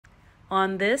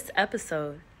on this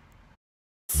episode.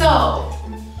 So,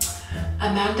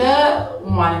 Amanda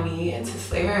wanted me to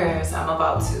slay her hair, so I'm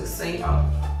about to. So, you know,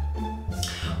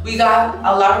 we got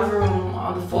a lot of room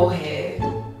on the forehead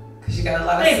because you got a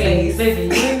lot of space.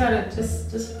 Baby, you ain't gotta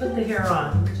just put the hair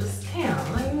on. Just damn,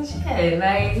 like shit,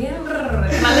 like can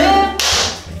I live?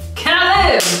 Can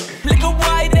I live? Lick a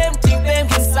white them think them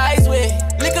can size with.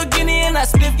 Lick a guinea and a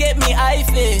spliff get me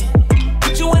icy.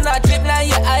 Put you in a drip now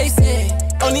you icy.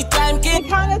 Only time can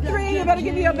count of 3, you better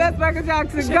give me your best Michael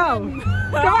Jackson. Go.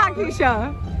 Come on,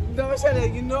 Keisha. Don't shut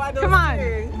it. You know I don't. Come on.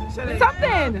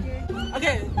 Something.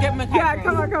 Okay, get my Yeah,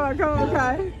 come on,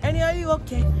 okay. Annie, are you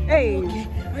okay? Hey.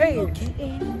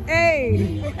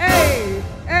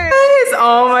 Guys,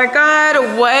 oh my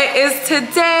God, what is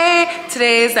today?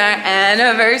 Today is our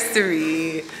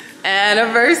anniversary.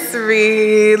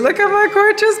 Look at my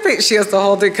gorgeous picture. She has to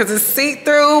hold it because it's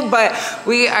see-through, but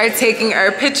we are taking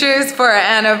our pictures for our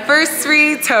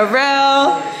anniversary.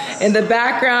 Terrell in the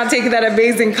background taking that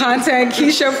amazing content.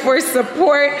 Keisha for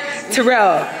support.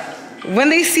 Terrell, when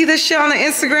they see this shit on the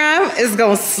Instagram, it's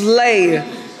gonna slay.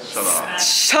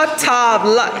 Shut up.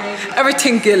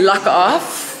 Everything get locked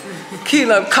off.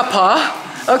 Kilo kappa.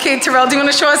 Okay, Terrell, do you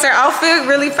want to show us our outfit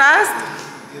really fast?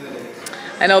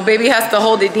 I know baby has to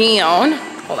hold it down.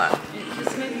 Hold on.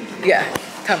 Yeah,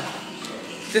 come.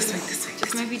 This way.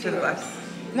 Just maybe do it.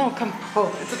 No, come.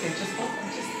 Hold. It's okay. Just hold.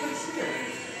 Just put it here.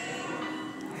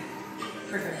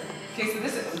 Perfect. Okay, so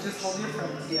this is just hold your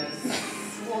front. Yes.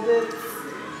 Hold it.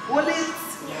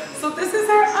 So this is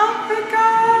our outfit,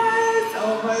 guys.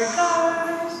 Oh my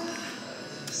gosh.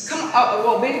 Come on. Oh,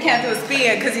 well, baby can't do a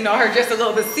spin because you know her just a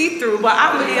little bit see-through, but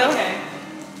I will. Okay.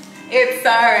 It's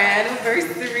our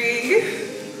anniversary.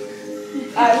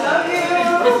 I love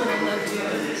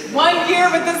you. 1 year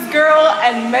with this girl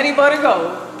and many more to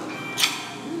go.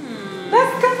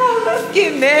 Let's go. Let's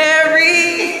get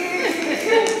married.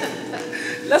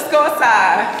 Let's go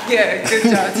outside. Yeah, good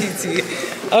job, TT.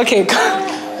 Okay,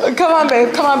 come on,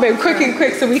 babe.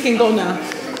 Quick so we can go now.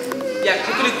 Yeah,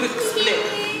 quick split.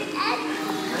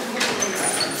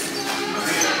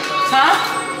 Huh?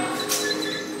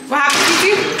 What happened, TT?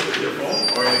 Your phone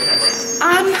or your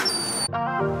camera?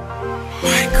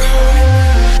 My God.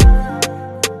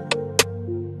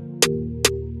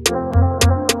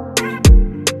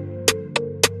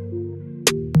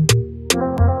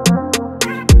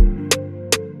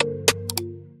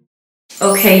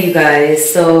 Okay, you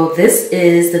guys, so this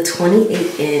is the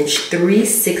 28-inch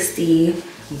 360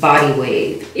 body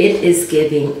wave. It is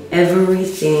giving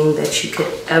everything that you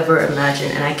could ever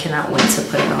imagine, and I cannot wait to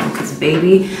put it on because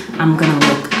baby, I'm gonna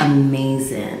look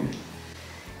amazing.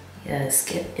 Yes,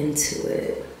 get into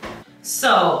it.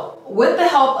 So with the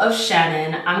help of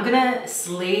Shannon, I'm gonna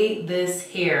slay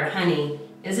this hair. Honey,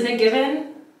 isn't it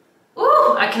given?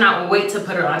 Ooh, I cannot wait to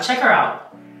put her on. Check her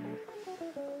out.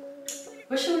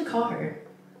 What should we call her?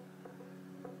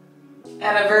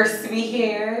 Anniversary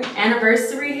hair.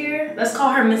 Anniversary hair? Let's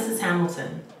call her Mrs.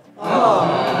 Hamilton.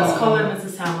 Oh. Let's call her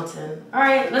Mrs. Hamilton. All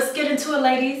right, let's get into it,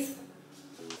 ladies.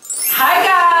 Hi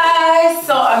guys,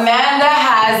 so Amanda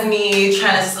has me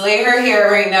trying to slay her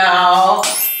hair right now.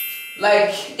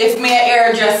 Like if me and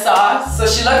Air just saw. So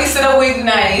she lucky said a wig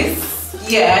nice.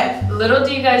 Yeah. Little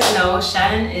do you guys know,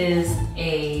 Shannon is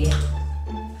a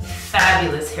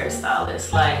fabulous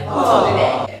hairstylist. Like,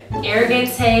 Air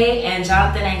Gate and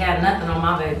Jonathan ain't got nothing on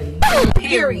my baby.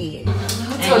 Period.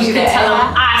 And you can tell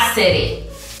them I said it.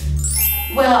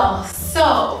 Well,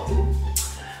 so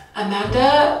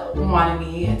Amanda wanted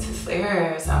me to slay her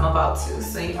hair, so I'm about to.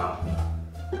 So you know,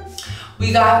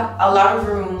 we got a lot of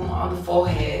room on the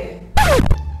forehead.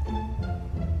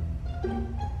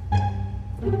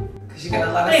 Cause you got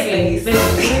a lot of space. Baby,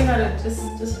 you ain't gotta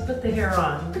just put the hair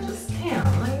on. Just damn,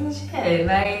 like shit,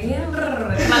 like can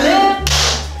I live?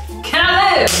 Can I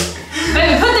live?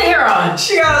 Baby, put the hair on.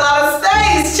 She got a lot of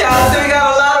space, child, so we got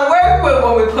a lot of work with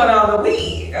when we put on the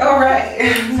wig. All right,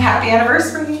 happy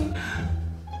anniversary.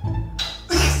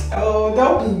 Oh,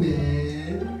 don't be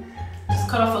mad. Just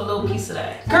cut off a little piece of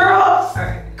that. Girl,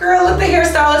 Alright. Girl, let the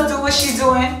hairstylist do what she's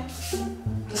doing.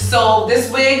 So this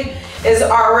wig is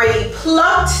already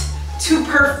plucked to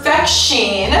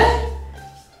perfection.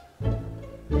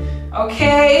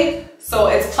 Okay, so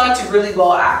it's plucked really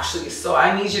well actually. So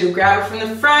I need you to grab it from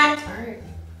the front. Alright.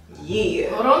 Yeah.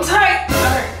 Hold on tight.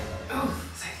 Alright. Oh,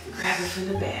 so I can grab it from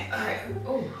the back. Alright.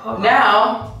 Oh, hold on.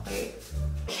 Now, Wait.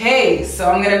 okay, so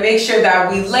I'm gonna make sure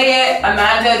that we lay it.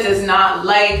 Amanda does not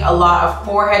like a lot of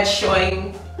forehead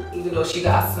showing, even though she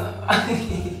got some.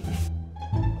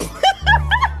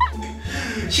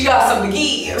 she got something to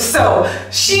give. So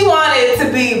she wanted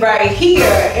to be right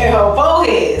here in her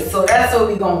forehead. So that's what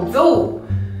we gonna do.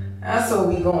 That's what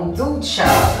we gonna do,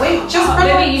 child. Wait, just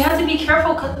baby, you have to be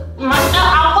careful because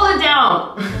I'll pull it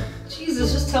down.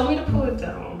 Jesus, just tell me to pull it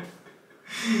down.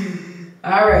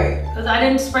 All right. Because I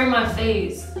didn't spray my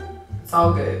face. It's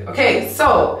all good. Okay,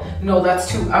 so no, that's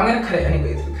too. I'm gonna cut it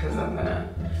anyways because I'm gonna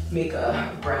make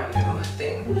a brand new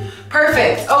thing.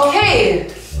 Perfect. Okay.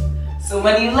 So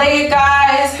when you lay it,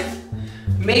 guys,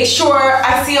 make sure,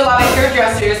 I see a lot of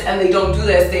hairdressers and they don't do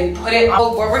this. They put it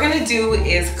on. What we're gonna do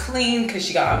is clean because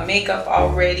she got makeup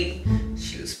already.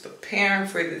 She was preparing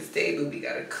for this day, but we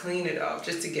gotta clean it off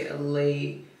just to get a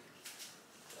lay.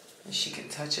 And she can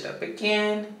touch it up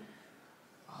again.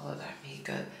 All of that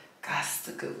makeup gots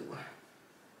to go.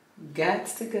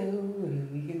 Gots to go,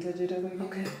 and we can touch it up again.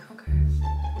 Okay, okay.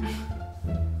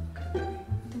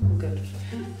 Good.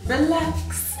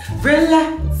 Relax,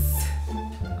 relax.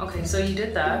 Okay, so you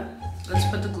did that. Let's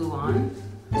put the glue on.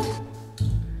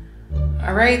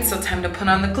 All right, so time to put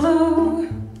on the glue.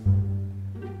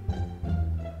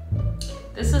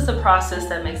 This is the process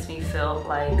that makes me feel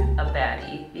like a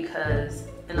baddie because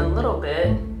in a little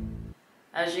bit,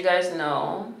 as you guys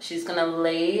know, she's gonna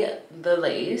lay the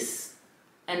lace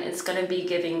and it's gonna be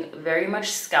giving very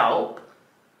much scalp.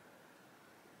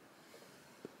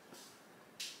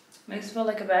 Makes me feel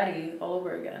like a baddie all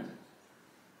over again.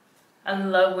 I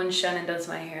love when Shannon does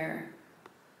my hair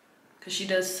because she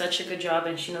does such a good job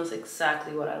and she knows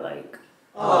exactly what I like.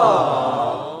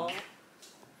 Aww.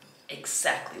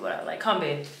 Exactly what I like. Come,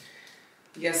 babe.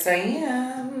 Yes, I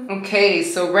am. Okay,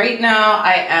 so right now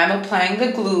I am applying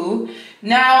the glue.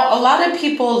 Now, a lot of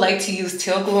people like to use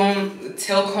tail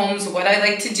combs. What I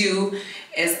like to do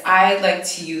is I like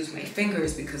to use my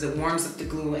fingers because it warms up the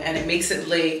glue and it makes it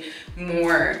lay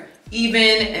more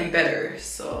even and better.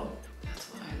 So that's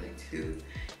what I like to do.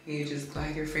 You just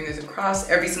glide your fingers across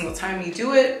every single time you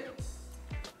do it.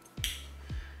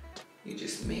 You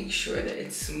just make sure that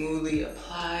it's smoothly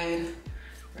applied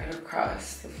right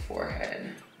across the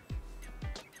forehead.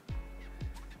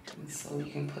 And so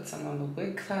you can put some on the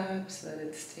wig cap so that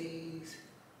it stays.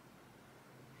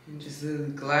 And just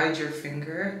literally glide your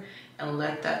finger and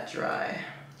let that dry.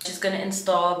 She's gonna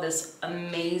install this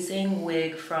amazing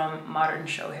wig from Modern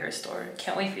Show Hair Store.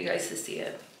 Can't wait for you guys to see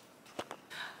it.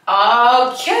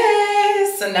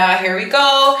 Okay, so now here we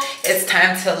go. It's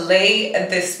time to lay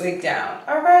this wig down.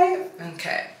 All right.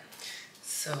 Okay.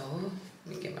 So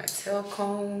let me get my tail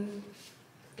comb.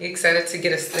 You excited to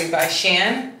get a Slay by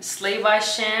Shan? Slay by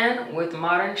Shan with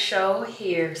Modern Show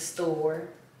Hair Store.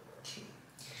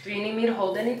 Do you need me to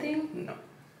hold anything? No.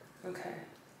 Okay.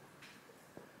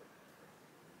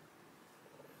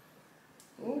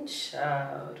 Ooh,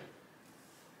 child.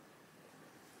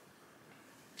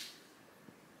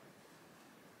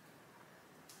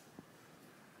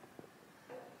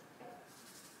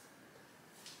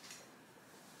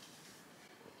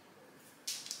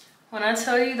 When I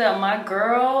tell you that my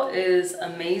girl is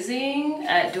amazing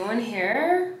at doing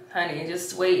hair, honey,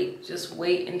 just wait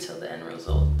until the end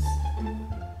results.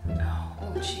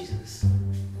 Oh Jesus.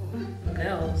 Ooh,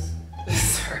 nails.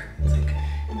 Sorry, it's okay.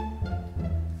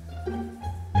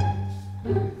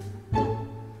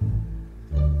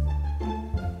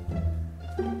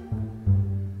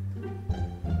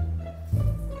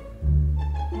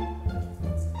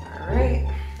 All right.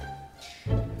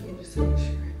 Let me just make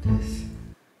sure this.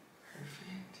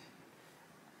 Perfect.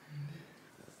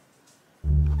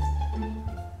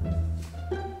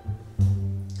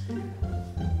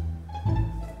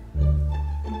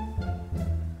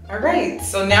 All right,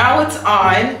 so now it's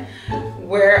on.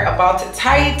 We're about to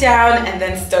tie it down and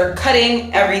then start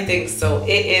cutting everything. So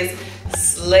it is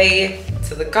slay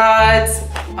to the gods.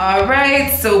 All right,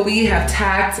 so we have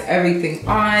tacked everything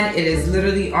on. It is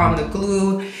literally on the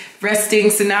glue, resting.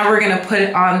 So now we're gonna put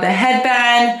it on the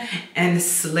headband and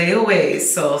slay away.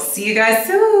 So see you guys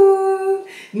soon.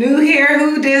 New hair,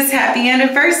 who dis, happy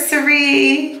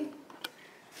anniversary.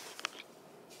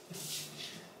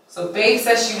 So babe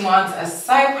says she wants a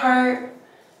side part,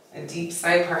 a deep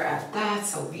side part at that.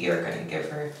 So we are gonna give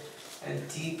her a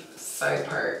deep side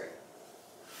part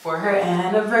for her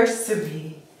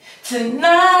anniversary.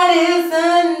 Tonight is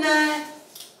the night.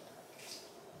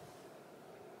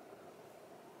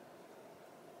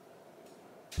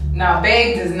 Now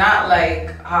babe does not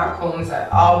like hot combs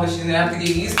at all, but she's gonna have to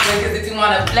get used to it because if you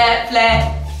want a flat,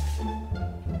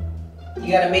 you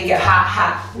gotta make it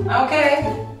hot,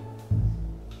 okay?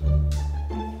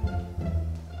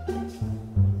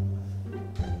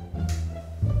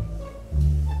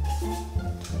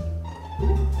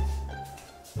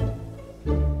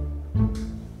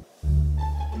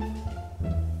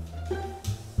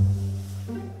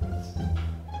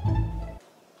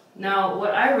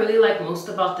 really like most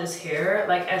about this hair,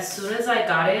 like as soon as I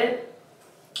got it,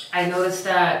 I noticed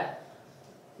that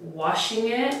washing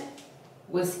it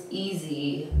was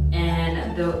easy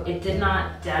and it did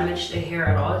not damage the hair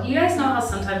at all. You guys know how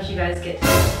sometimes you guys get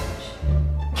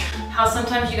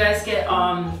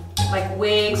like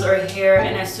wigs or hair,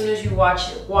 and as soon as you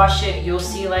wash it, you'll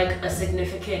see like a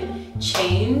significant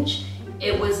change.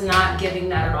 It was not giving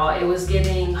that at all. It was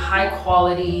giving high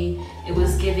quality. It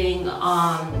was giving,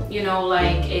 you know,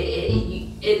 like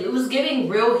it was giving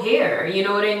real hair. You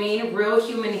know what I mean? Real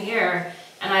human hair.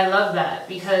 And I love that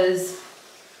because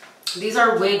these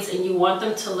are wigs and you want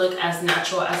them to look as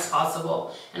natural as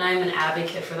possible. And I'm an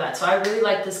advocate for that. So I really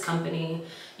like this company.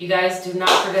 You guys do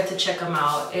not forget to check them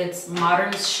out. It's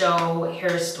Modern Show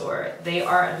Hair Store. They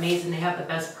are amazing. They have the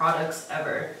best products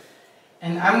ever.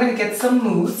 And I'm gonna get some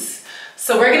mousse.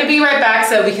 So we're gonna be right back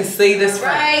so we can slay this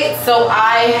front. Right, so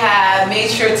I have made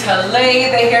sure to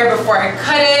lay the hair before I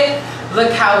cut it.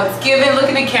 Look how it's given. Look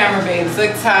at the camera, babes.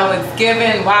 Look how it's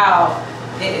given. Wow,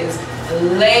 it is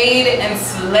laid and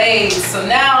slayed. So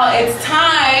now it's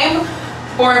time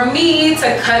for me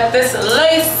to cut this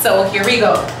lace. So here we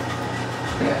go.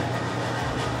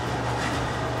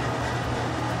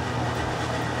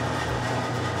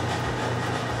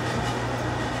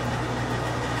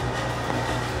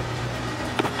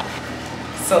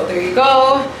 So there you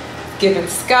go, giving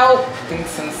scalp, doing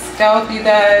some scalp, you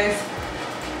guys.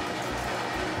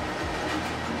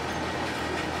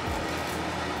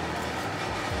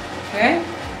 Okay,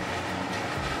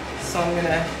 so I'm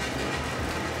gonna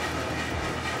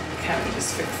kind of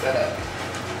just fix that up.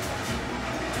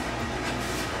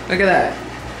 Look at that.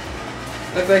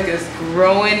 Looks like it's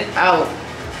growing out.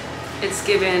 It's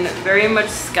given very much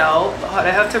scalp. I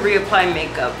have to reapply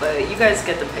makeup, but you guys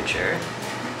get the picture.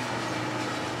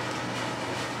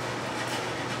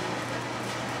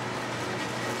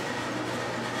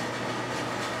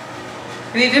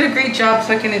 And you did a great job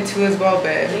tucking it too as well,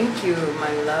 babe. Thank you, my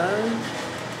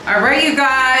love. All right, you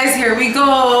guys, here we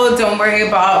go. Don't worry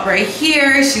about right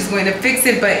here. She's going to fix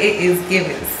it, but it is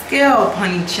giving scalp,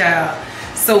 honey child.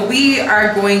 So we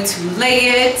are going to lay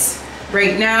it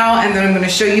right now, and then I'm going to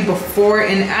show you before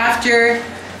and after.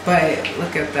 But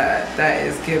look at that. That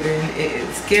is giving. It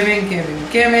is giving.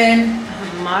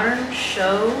 Modern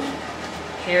Show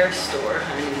Hair Store,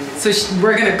 honey. So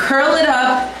we're going to curl it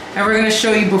up, and we're going to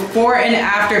show you before and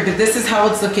after. But this is how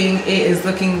it's looking. It is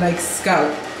looking like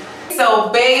scalp. So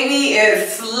baby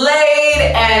is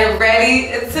slayed and ready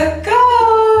to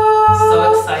go.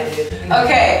 So excited.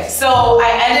 Okay, so I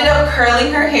ended up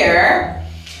curling her hair,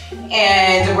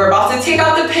 and we're about to take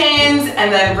out the pins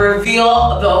and then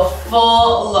reveal the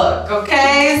full look.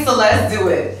 Okay, so let's do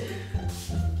it.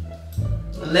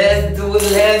 Let's do it,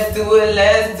 let's do it,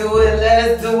 let's do it,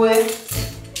 let's do it.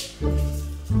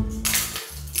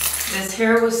 This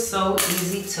hair was so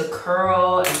easy to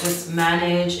curl and just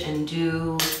manage and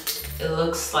do. It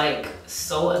looks like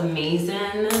so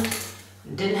amazing.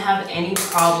 Didn't have any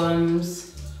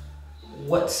problems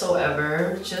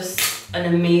whatsoever. Just an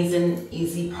amazing,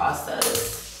 easy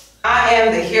process. I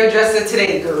am the hairdresser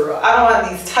today, girl. I don't want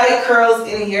these tight curls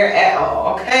in here at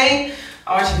all, okay?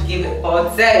 I want you to give it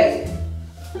all day.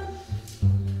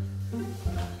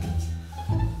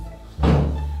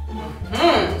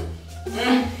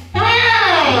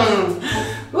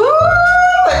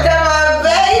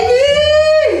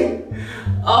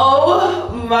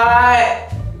 My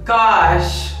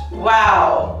gosh,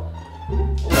 wow.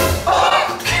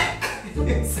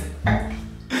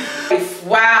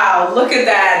 Wow, look at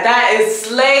that. That is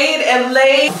slayed and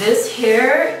laid. This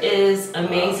hair is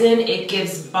amazing. It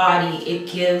gives body.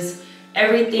 It gives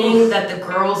everything that the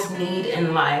girls need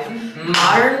in life.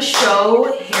 Modern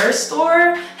Show Hair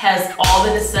Store has all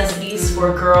the necessities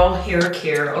for girl hair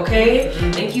care, okay?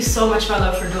 Thank you so much, my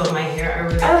love, for doing my hair.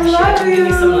 I really appreciate it. Give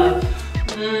me some love.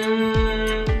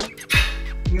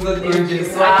 You look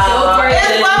gorgeous. Wow. I feel gorgeous.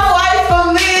 It's my wife for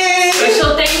me.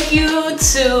 Special thank you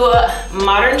to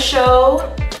Modern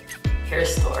Show Hair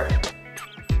Store.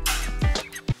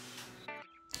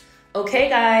 Okay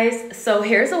guys, so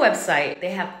here's a website.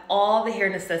 They have all the hair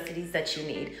necessities that you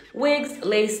need. Wigs,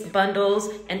 lace, bundles,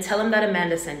 and tell them that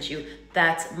Amanda sent you.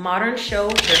 That's Modern Show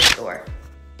Hair Store.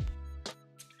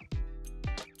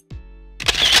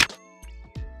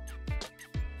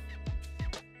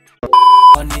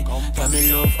 Me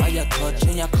love how you touch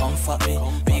and you comfort me.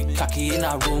 Big cocky in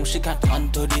a room, she can turn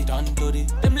to the.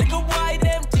 Them little boy,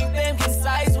 them think them can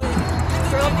size with.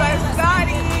 Girl by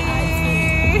Scotty.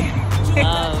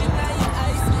 Oh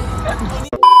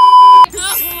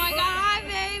my god, hi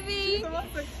baby.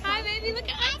 Hi baby, look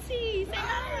at Auntie. Say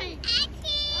hi.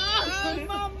 Auntie.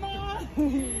 Oh, mama.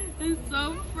 It's so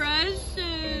pretty.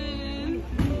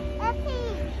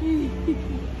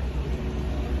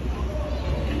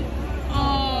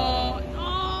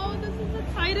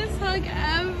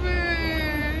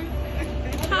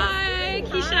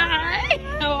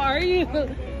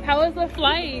 How was the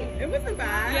flight? It wasn't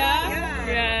bad.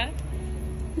 Yeah?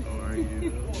 How are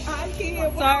you? Hi,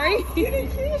 Keisha. Sorry.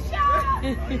 Keisha.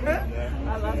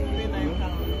 I love you, midnight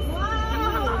power.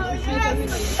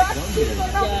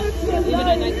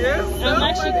 I'm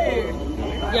actually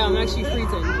cold. Yeah, I'm actually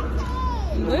freezing.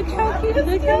 Look how cute.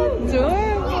 Look how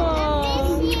adorable.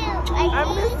 I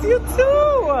miss you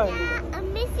too. I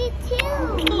miss you too.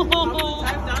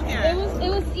 It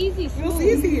was easy. It was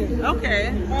easy. Okay.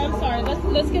 Oh, I'm sorry.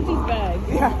 Let's get these bags.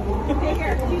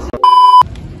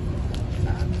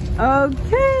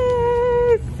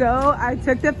 Okay, so I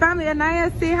took the family.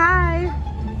 Anaya, say hi.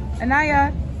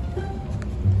 Anaya,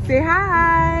 say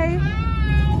hi.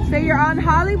 Say you're on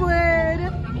Hollywood.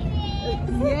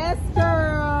 Yes,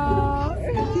 girl.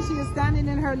 She is standing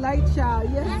in her light shower.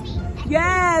 Yes,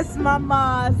 yes,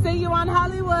 mama. Say you're on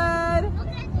Hollywood.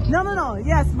 No.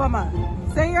 Yes, mama.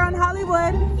 Say you're on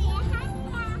Hollywood.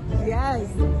 Yes.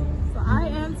 So I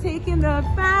am taking the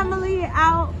family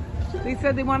out. They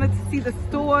said they wanted to see the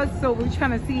stores, so we're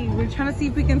trying to see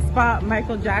if we can spot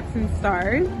Michael Jackson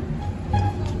stars.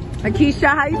 Akeisha,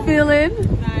 how you feeling?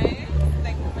 Nice.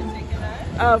 Thank you for taking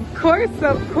us. Of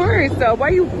course. Why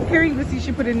are you carrying this? You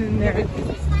should put it in there.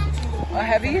 Oh,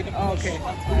 heavy? Oh, okay.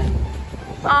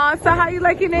 So how you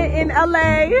liking it in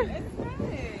LA? It's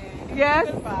nice. Yes?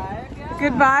 Good vibe. Yeah.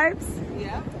 Good vibes?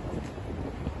 Yeah.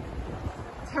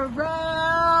 Terrell!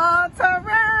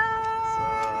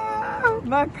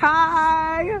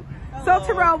 Makai. So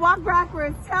Terrell, walk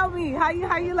backwards. Tell me, how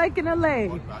you liking LA?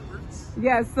 Walk backwards?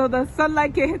 Yes, so the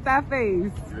sunlight can hit that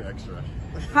face. You're extra.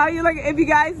 How you like? If you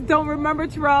guys don't remember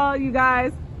Terrell, you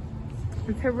guys,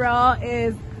 Terrell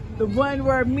is the one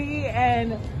where me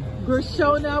and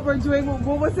Gershona were doing.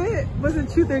 What was it? Was it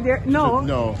Truth or Dare? No.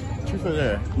 No. Truth or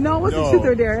Dare? No, it wasn't Truth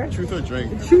or Dare. Truth or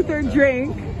Drink. Truth or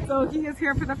Drink. So he is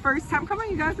here for the first time. Come on,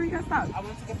 you guys. Where you guys stop? I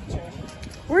want to get a picture.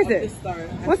 Where is Of it? this star.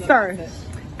 What star?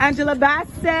 Angela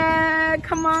Bassett.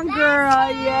 Come on, girl.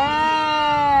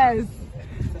 Yes.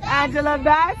 Angela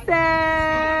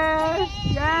Bassett.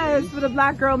 Yes, for the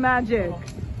Black Girl Magic.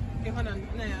 Okay, hold on.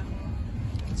 Naya.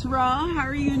 Terrell, how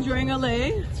are you enjoying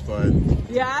LA? It's fun.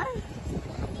 Yeah?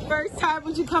 First time,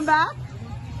 would you come back?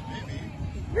 Maybe.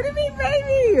 What do you mean,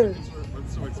 baby?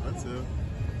 It's so expensive.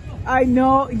 I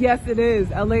know. Yes, it is.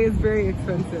 LA is very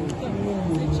expensive.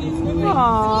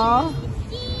 Aww.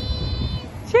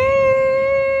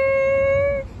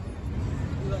 Cheese.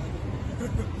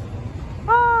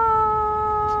 Aww.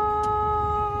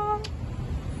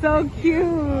 So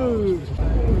cute.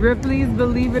 Ripley's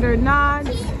Believe It or Not.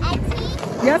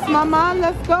 Yes, mama.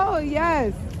 Let's go.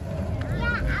 Yes.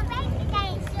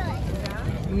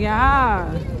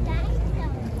 Yeah.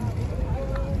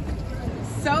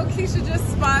 So Keisha just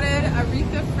spotted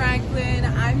Aretha Franklin.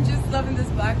 I'm just loving this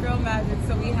Black Girl Magic,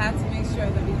 so we had to make sure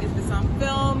that we get this on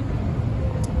film.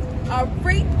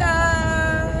 Aretha,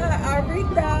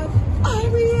 Aria's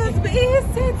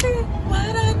easy to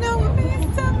what I know it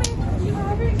means to me.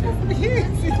 Aria's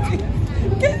easy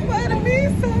to get what it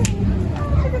means to me.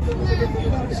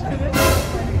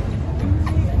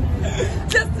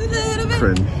 Just a little bit.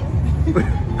 Cringe.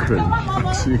 Cringe.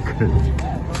 Actually cringe.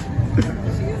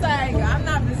 She's like, I'm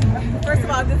not this. First of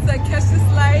all, this is like Catch This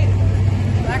Light,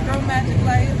 Black Girl Magic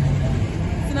Light.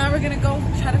 So now we're gonna go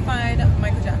try to find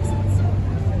Michael Jackson.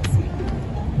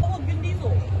 Oh, Vin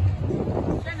Diesel.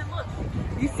 Trying to look.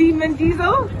 You see Vin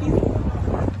Diesel?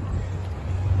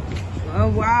 Oh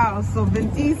wow, so Vin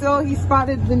Diesel, he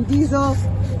spotted Vin Diesel.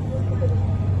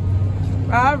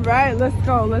 All right, let's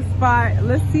go. Let's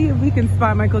see if we can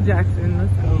spot Michael Jackson.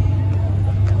 Let's go.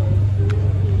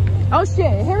 Oh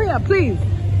shit, hurry up, please.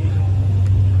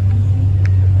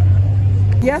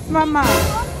 Yes, mama.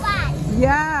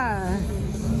 Yeah.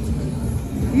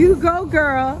 You go,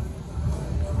 girl.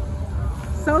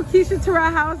 So Keisha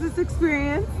Terrell, how was this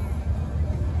experience?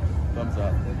 Thumbs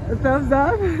up. A thumbs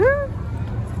up?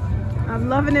 I'm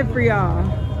loving it for y'all.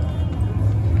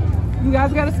 You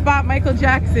guys gotta spot Michael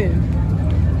Jackson.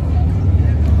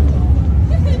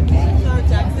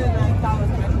 Jackson, I thought was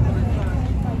Michael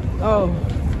Jackson. Oh.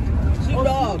 Snoop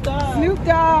Dogg. Snoop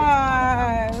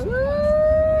Dogg.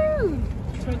 Woo!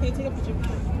 Can you take a picture?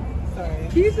 Sorry.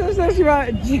 Keisha says she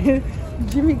wrote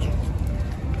Jimmy.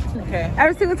 Okay.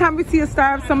 Every single time we see a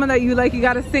star of someone that you like, you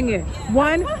gotta sing it.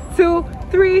 1, 2,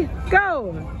 3,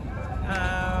 go.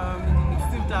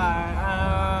 Snoop Dogg.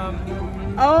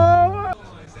 Oh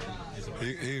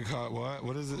He caught what?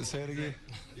 What does it say it again?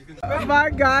 my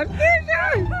God,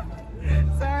 Keisha!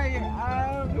 Sorry.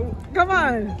 Come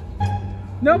on.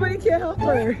 Nobody can help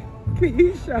her.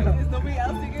 Keisha. Is nobody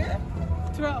else singing?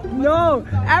 Terrell. No,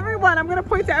 everyone. I'm gonna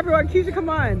point to everyone. Keisha, come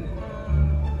on.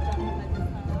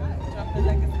 Drop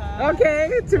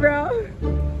Okay, Terrell.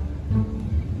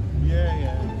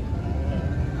 Yeah.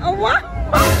 Oh, wow.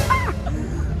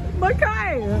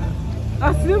 Makai.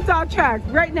 A Snoop Dogg track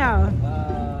right now.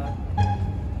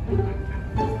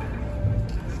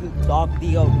 Snoop Dogg,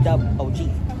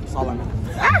 D-O-W-O-G. That's all I know.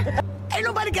 Ain't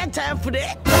nobody got time for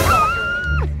that.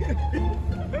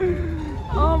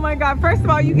 Oh my God. First of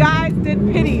all, you guys did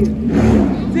pity.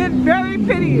 Did very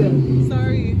pity.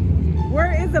 Sorry.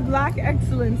 Where is the black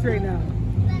excellence right now?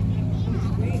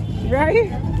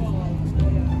 Right?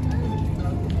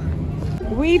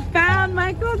 We found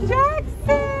Michael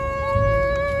Jackson!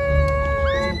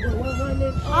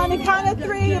 On the count of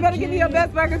 3, you better give me your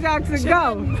best Michael Jackson.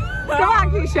 Go! Come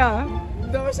on, Keisha.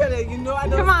 No, shut it. You know I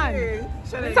don't. Come on.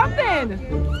 Shut it. Something!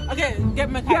 Okay, get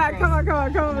my car. Yeah, come on,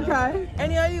 Makai.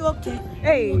 Annie, are you okay?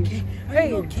 Hey,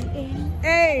 hey,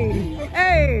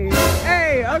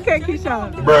 hey. Okay,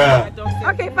 Keisha. Bruh.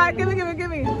 Okay, fine. Give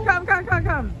me. Come.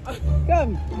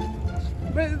 Come.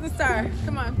 Where's the star?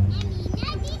 Come on.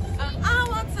 I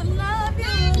want to love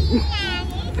you.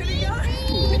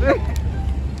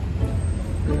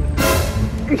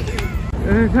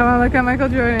 Come on, look at Michael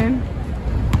Jordan.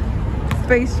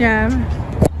 Space Jam.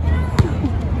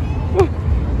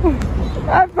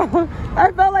 I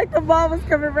felt like the ball was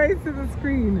coming right to the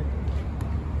screen.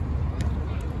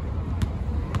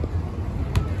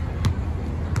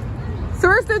 So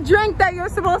where's the drink that you're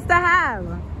supposed to have?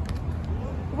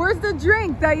 Where's the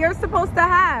drink that you're supposed to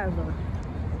have?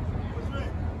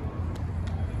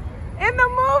 In the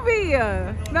movie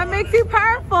that makes you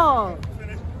powerful.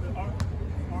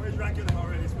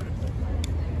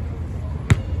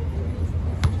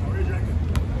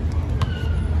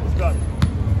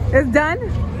 It's done?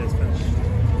 It's finished.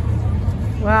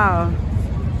 Wow.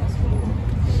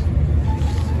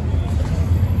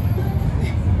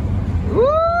 Woo!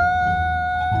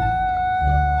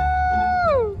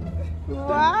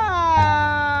 Wow.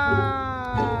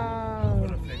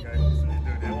 Put a finger. You see me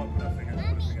doing that one? Put a finger.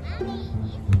 Magic.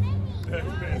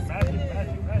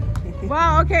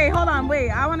 Wow, okay, hold on, wait.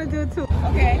 I want to do it too.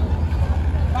 Okay.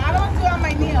 But I don't want to do it on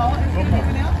my nail. It's going to be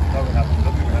my nail? Nothing happens.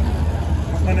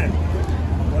 What's my name?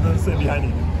 What does it say behind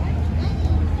it?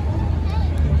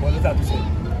 What does that say?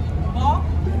 Ball?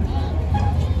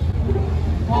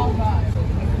 Ball God.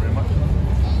 Thank you very much.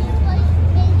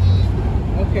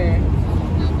 Okay.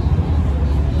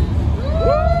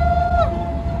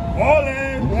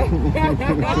 Ballin'!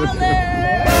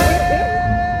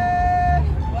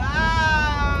 Wow!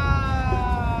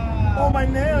 Oh, my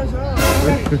nails, huh?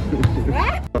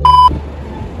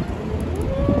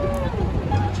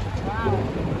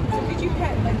 Could you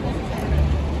pet like this?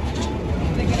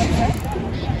 They get upset?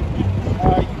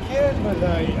 You can, but I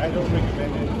don't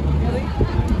recommend it. Really?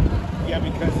 Yeah,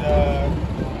 because,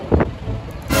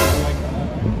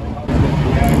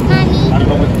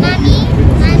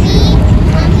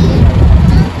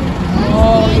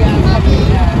 Oh, yeah.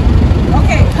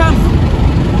 Okay, come.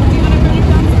 Do you want to bring it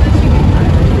down so that she can try?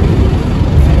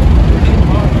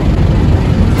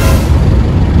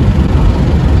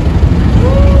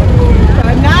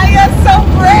 Anaya's so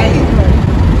brave.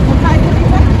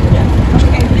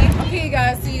 Okay,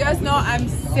 guys. So you guys know I'm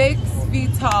 6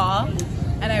 feet tall,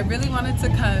 and I really wanted to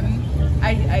come.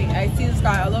 I see this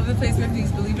guy all over the place with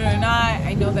these, believe it or not.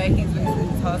 I know that he's the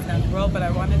tallest guy in the world, but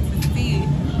I wanted to see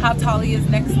how tall he is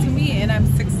next to me, and I'm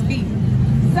 6 feet.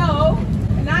 So,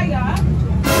 Anaya,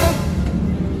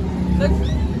 look,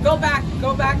 go back,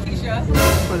 Keisha.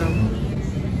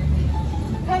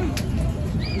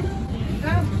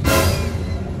 Come.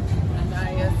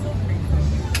 Anaya's so crazy.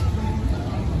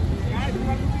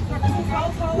 How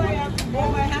tall I am? Well,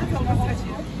 my hands almost touch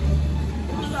you.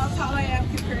 This is how tall I am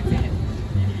compared to him.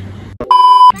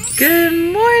 Good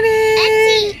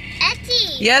morning.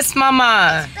 Etty. Yes,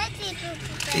 Mama.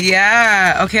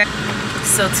 Yeah, okay.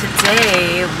 So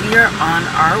today we are on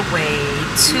our way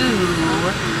to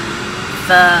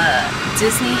the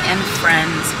Disney and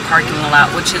Friends parking lot,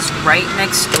 which is right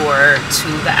next door to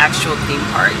the actual theme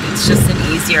park. It's just an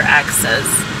easier access.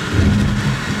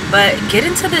 But get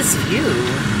into this view.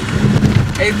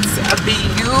 It's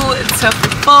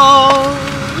beautiful.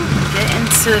 Get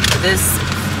into this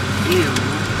view.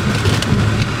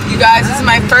 You guys, this is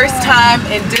my first time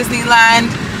in Disneyland.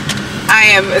 I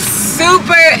am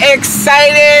super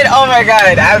excited. Oh my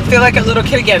God, I feel like a little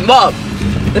kid again. Well,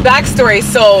 the backstory,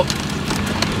 so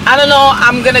I don't know,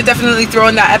 I'm gonna definitely throw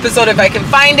in that episode if I can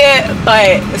find it,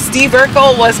 but Steve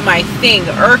Urkel was my thing.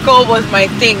 Urkel was my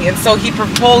thing, and so he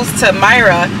proposed to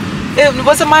Myra.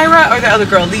 Was it Myra or the other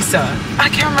girl, Lisa? I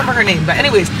can't remember her name, but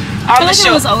anyways, I feel like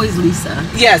it was always Lisa.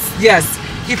 Yes.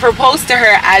 He proposed to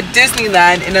her at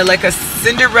Disneyland in a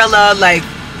Cinderella, like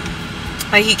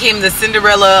he came the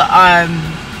Cinderella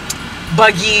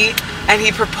buggy, and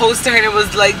he proposed to her, and it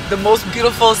was like the most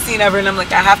beautiful scene ever. And I'm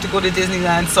like, I have to go to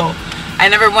Disneyland. So I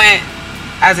never went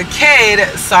as a kid,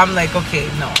 so I'm like, okay,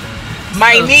 no.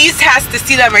 My niece has to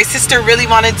see that. My sister really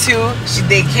wanted to.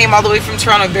 They came all the way from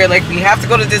Toronto. They're like, we have to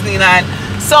go to Disneyland.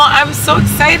 So I'm so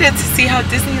excited to see how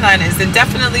Disneyland is. And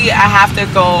definitely I have to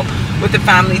go with the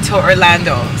family to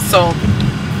Orlando. So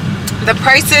the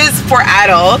prices for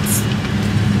adults,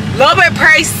 a little bit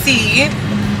pricey.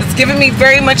 It's giving me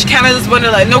very much Canada's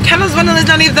Wonderland. No, Canada's Wonderland is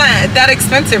not even that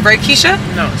expensive, right, Keisha?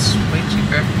 No, it's way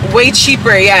cheaper. Way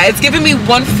cheaper, yeah. It's giving me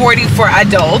 $140 for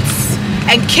adults,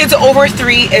 and kids over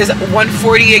 3 is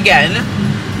 $140 again.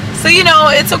 So you know,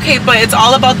 it's okay, but it's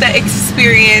all about the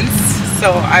experience.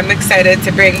 So I'm excited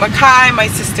to bring Makai, my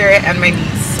sister, and my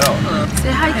niece. So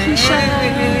say hi, Keisha.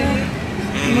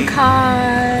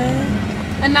 Makai.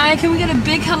 Anaya, can we get a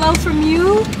big hello from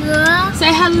you? Yeah.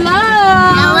 Say hello.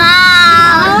 Hello. Ah.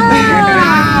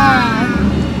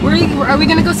 Are we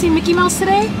gonna go see Mickey Mouse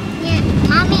today? Yeah,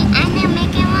 Mommy, I'm the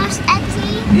Mickey Mouse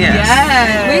Etsy.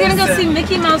 Yes. We're gonna go see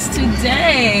Mickey Mouse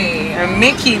today.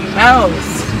 Mickey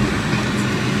Mouse.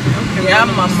 Okay, yeah,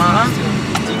 Mama.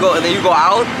 You go and then you go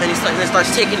out, and it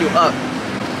starts taking you up,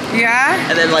 Yeah.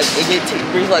 and then like it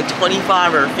brings like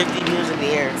 25 or 50 meters in the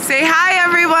air. Say hi,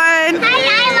 everyone. Hi,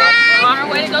 Nyla. On our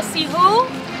way to go see who?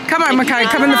 Come on, Makai.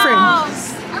 Come in the frame.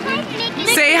 Okay, Mickey.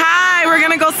 Say hi. We're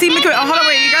gonna go see Mickey. Oh, hold on,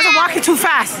 wait. You guys are walking too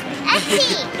fast.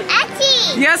 Etsy.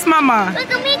 Etsy. Yes, Mama. Look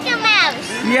at Mickey Mouse.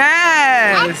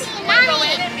 Yes. Etsy.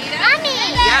 Mommy. Mommy.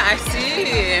 Yeah, I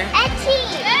see. Etsy.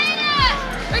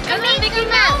 Look at Mickey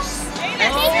Mouse.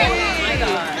 Oh my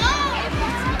god.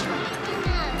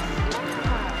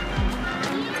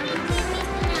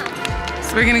 So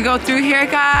we're gonna go through here,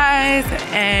 guys,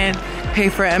 and pay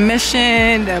for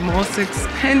admission, the most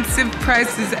expensive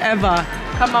prices ever.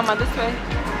 Come, Mama, this way.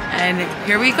 And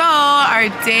here we go, our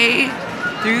day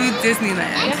through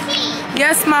Disneyland. Etsy.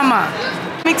 Yes, Mama.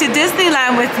 Coming to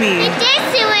Disneyland with me.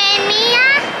 Disneyland, Mia.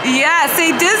 Yeah,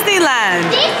 say Disneyland.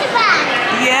 Disneyland.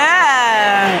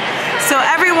 Yeah. So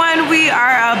everyone, we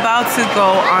are about to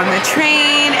go on the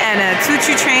train, and a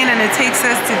choo-choo train, and it takes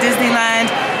us to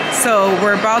Disneyland. So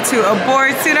we're about to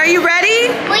aboard soon. Are you ready?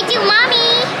 Wait, you,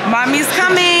 Mommy. Mommy's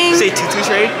coming. Say tutu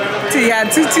train. Yeah,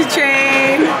 choo-choo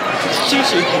train. Choo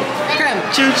choo. Come.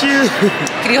 Choo choo.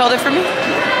 Can you hold it for me?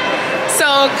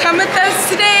 So come with us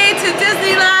today to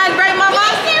Disneyland, right, Mama?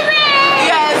 Disneyland.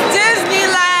 Yes,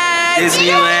 Disneyland.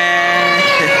 Disneyland.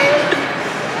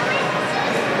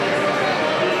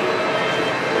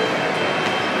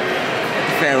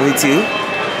 Family too.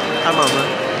 Hi, Mama.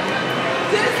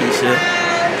 Keisha.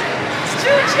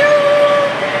 Choo-choo.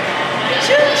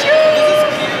 Choo-choo.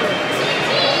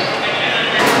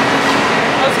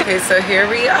 Okay, so here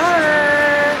we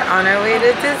are on our way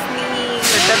to Disney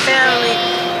with the family.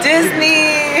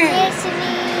 Disney.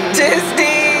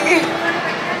 Disney.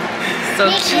 So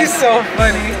she's so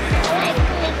funny.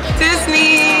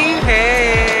 Disney.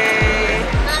 Hey.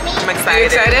 I'm excited. Are you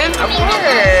excited? Of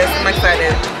course. I'm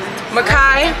excited.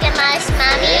 Makai. Mickey Mouse,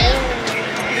 Mommy.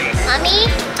 Mommy,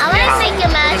 I want to Mickey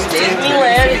Mouse.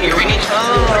 Disneyland. Here we need.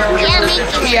 Yeah, Mickey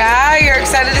Mouse. Yeah, you're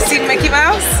excited to see Mickey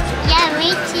Mouse? Yeah,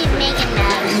 me too, Mickey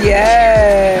Mouse.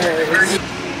 Yes.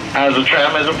 As the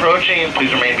tram is approaching,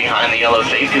 please remain behind the yellow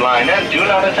safety line and do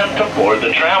not attempt to board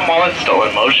the tram while it's still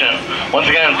in motion. Once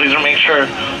again, please make sure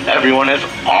everyone is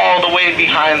all the way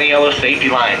behind the yellow safety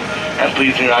line. And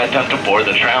please do not attempt to board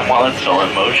the tram while it's still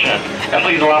in motion. And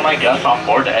please allow my guests on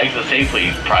board to exit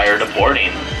safely prior to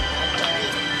boarding.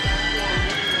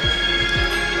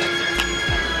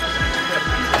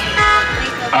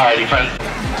 Alrighty, friends.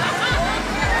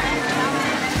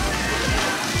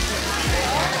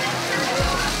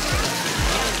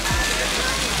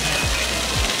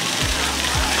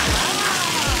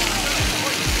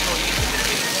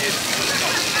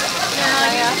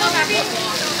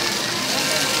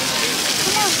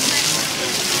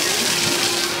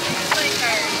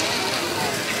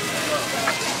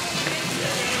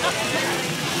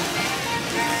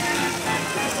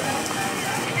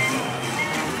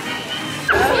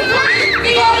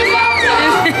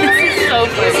 So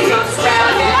funny.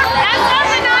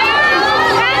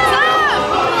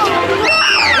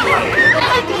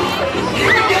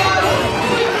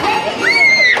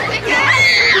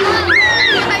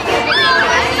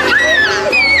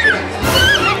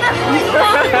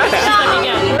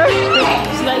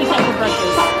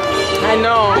 I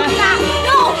know.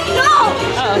 No, no.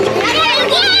 Yay,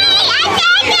 I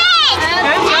did it.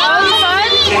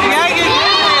 Yeah, you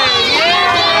did. Yay.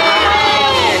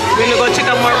 We're gonna go check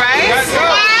out more rides?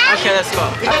 Okay, let's go.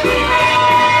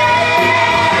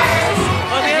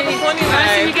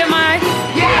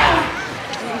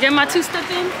 Bring my two-step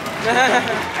in.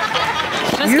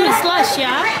 Let's get a slush,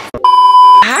 yeah?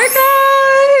 Hi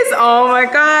guys! Oh my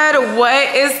god,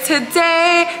 what is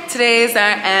today? Today is our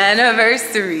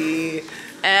anniversary.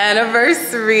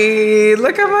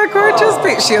 Look at my gorgeous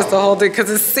picture. She has to hold it because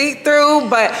it's see-through,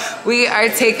 but we are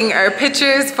taking our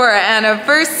pictures for our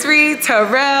anniversary.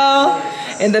 Terrell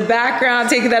in the background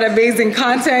taking that amazing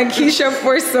content. Keisha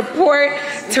for support.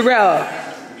 Terrell,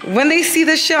 when they see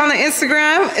this shit on the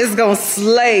Instagram, it's gonna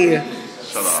slay.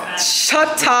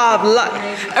 Shut up.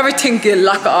 Everything get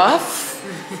locked off.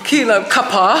 Kilo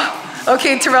kappa.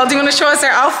 Okay, Terrell, do you want to show us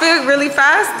our outfit really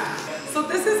fast? So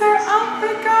this is our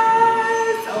outfit,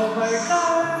 guys. Oh my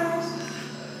gosh.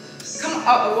 Come on.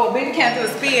 Oh, well, baby can't do a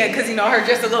spin because, you know, her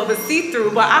dress a little bit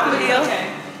see-through, but I will. Okay.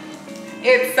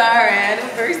 It's our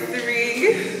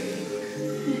anniversary.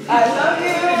 I love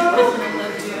you.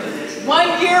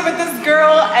 1 year with this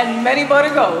girl and many more to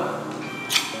go.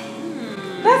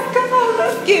 Let's go.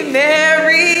 Let's get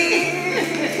married.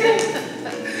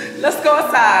 Let's go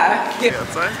outside.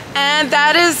 And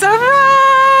that is a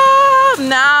wrap.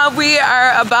 Now we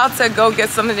are about to go get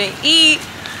something to eat.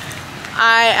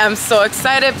 I am so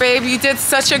excited, babe. You did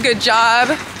such a good job.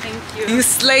 Thank you. You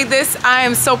slayed this. I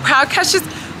am so proud. Catch this.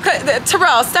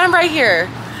 Terrell, stand right here.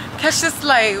 Catch this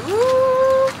light.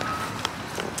 Ooh.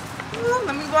 Ooh,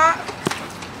 let me walk.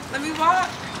 Let me walk.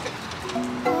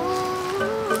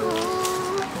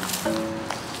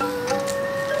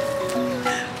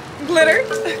 Glitter.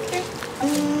 Okay.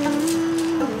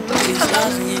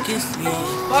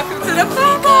 Welcome to the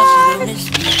vlog.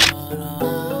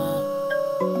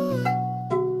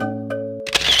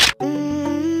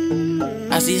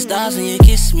 I see stars when you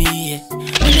kiss me, yeah. When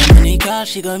the money calls,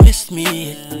 she gon' miss me,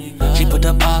 yeah. She put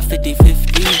up all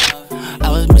 50-50. I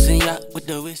was missing ya with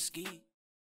the whiskey.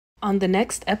 On the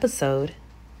next episode.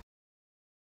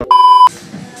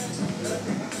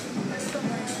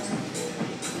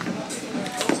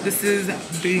 This is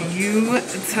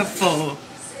beautiful.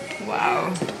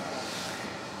 Wow.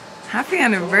 Happy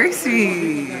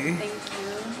anniversary. Thank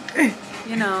you.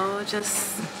 You know,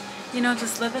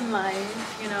 just living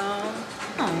life, you know.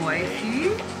 Come on,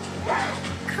 wifey.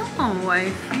 Come on,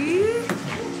 wifey.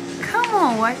 Come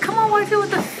on, wifey. Come on, wifey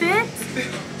with the fit.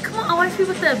 Come on, wifey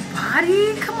with the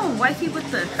body. Come on, wifey with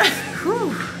the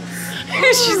whew.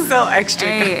 She's so extra.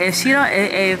 Hey,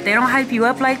 if they don't hype you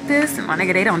up like this, my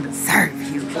nigga, they don't deserve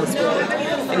you.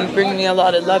 And you bring me a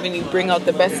lot of love and you bring out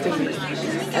the best of me.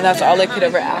 And that's all I could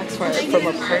ever ask for from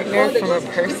a partner, from a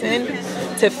person.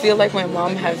 To feel like my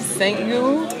mom has sent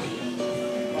you,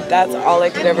 that's all I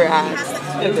could ever ask.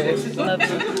 Love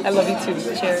you. I love you too.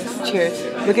 Cheers. Cheers.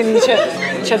 Look in each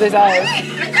other's eyes.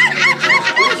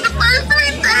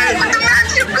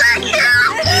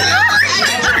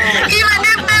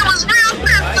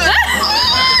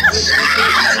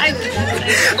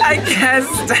 I can't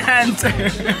stand her.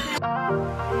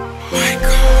 My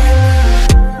God.